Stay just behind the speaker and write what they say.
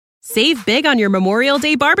Save big on your Memorial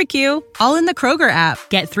Day barbecue, all in the Kroger app.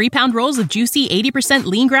 Get 3-pound rolls of juicy 80%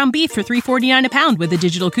 lean ground beef for $3.49 a pound with a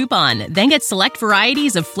digital coupon. Then get select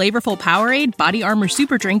varieties of flavorful Powerade, Body Armor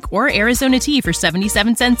Super Drink, or Arizona tea for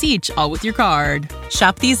 77 cents each, all with your card.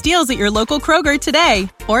 Shop these deals at your local Kroger today,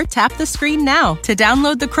 or tap the screen now to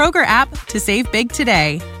download the Kroger app to save big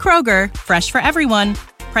today. Kroger, fresh for everyone.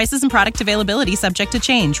 Prices and product availability subject to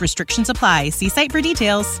change. Restrictions apply. See site for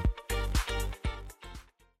details.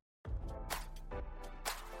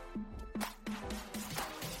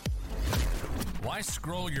 Why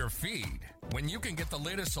scroll your feed when you can get the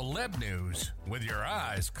latest celeb news with your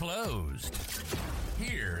eyes closed?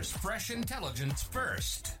 Here's fresh intelligence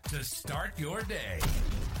first to start your day.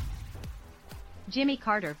 Jimmy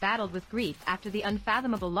Carter battled with grief after the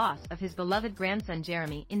unfathomable loss of his beloved grandson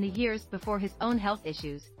Jeremy in the years before his own health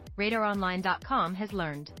issues, RadarOnline.com has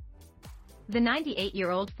learned. The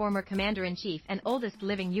 98-year-old former commander-in-chief and oldest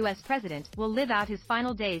living U.S. president will live out his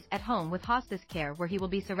final days at home with hospice care, where he will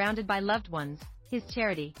be surrounded by loved ones. His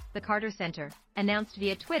charity, the Carter Center, announced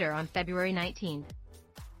via Twitter on February 19.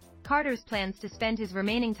 Carter's plans to spend his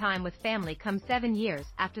remaining time with family come 7 years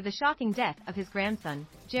after the shocking death of his grandson,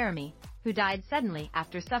 Jeremy, who died suddenly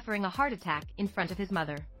after suffering a heart attack in front of his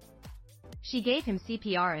mother. She gave him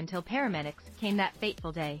CPR until paramedics came that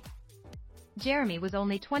fateful day. Jeremy was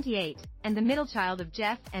only 28, and the middle child of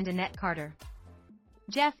Jeff and Annette Carter.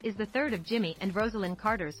 Jeff is the third of Jimmy and Rosalind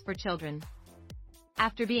Carter's 4 children.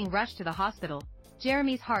 After being rushed to the hospital,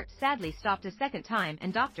 Jeremy's heart sadly stopped a second time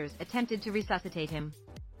and doctors attempted to resuscitate him.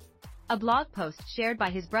 A blog post shared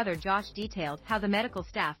by his brother Josh detailed how the medical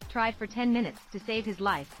staff tried for 10 minutes to save his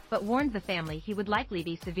life, but warned the family he would likely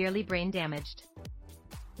be severely brain damaged.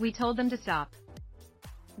 "We told them to stop.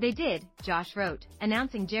 They did," Josh wrote,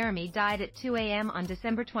 announcing Jeremy died at 2 a.m. on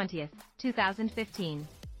December 20, 2015.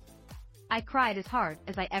 "I cried as hard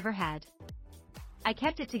as I ever had. I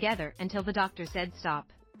kept it together until the doctor said stop.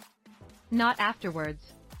 Not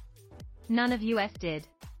afterwards. None of us did."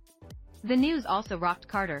 The news also rocked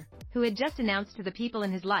Carter, who had just announced to the people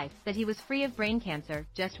in his life that he was free of brain cancer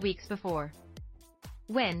just weeks before.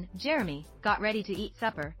 When Jeremy got ready to eat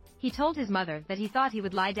supper, he told his mother that he thought he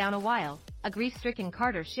would lie down a while, a grief-stricken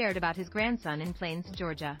Carter shared about his grandson in Plains,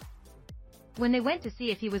 Georgia. When they went to see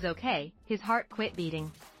if he was okay, his heart quit beating.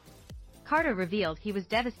 Carter revealed he was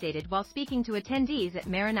devastated while speaking to attendees at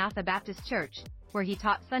Maranatha Baptist Church, where he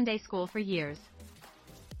taught Sunday school for years.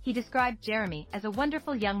 He described Jeremy as a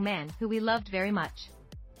wonderful young man who we loved very much.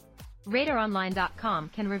 RadarOnline.com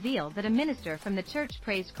can reveal that a minister from the church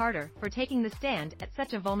praised Carter for taking the stand at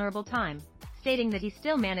such a vulnerable time, stating that he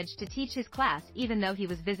still managed to teach his class even though he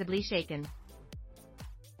was visibly shaken.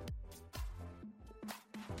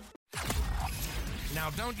 Now,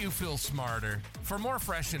 don't you feel smarter? For more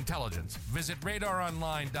fresh intelligence, visit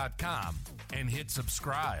RadarOnline.com and hit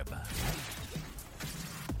subscribe.